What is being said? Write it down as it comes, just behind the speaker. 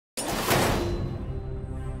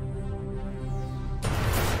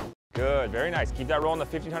Good, very nice. Keep that rolling the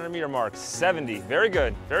 1,500 meter mark. 70, very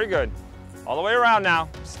good, very good. All the way around now.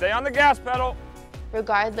 Stay on the gas pedal.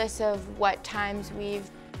 Regardless of what times we've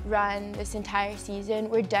run this entire season,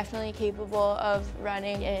 we're definitely capable of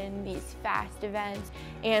running in these fast events,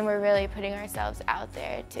 and we're really putting ourselves out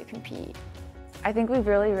there to compete. I think we've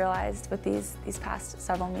really realized with these past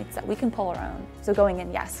several meets that we can pull our own. So going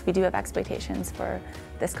in, yes, we do have expectations for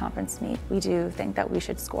this conference meet. We do think that we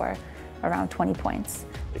should score around 20 points.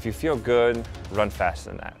 If you feel good, run faster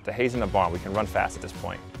than that. The hay's in the barn, we can run fast at this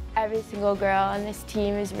point. Every single girl on this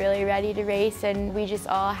team is really ready to race, and we just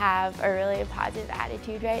all have a really positive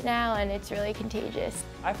attitude right now, and it's really contagious.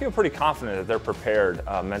 I feel pretty confident that they're prepared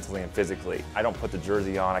mentally and physically. I don't put the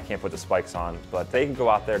jersey on, I can't put the spikes on, but they can go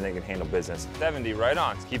out there and they can handle business. 70, right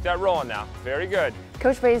on. Let's keep that rolling now. Very good.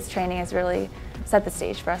 Coach Bray's training has really set the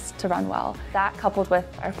stage for us to run well. That coupled with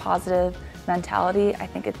our positive mentality, I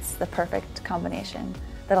think it's the perfect combination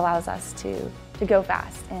that allows us to go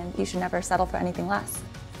fast, and you should never settle for anything less.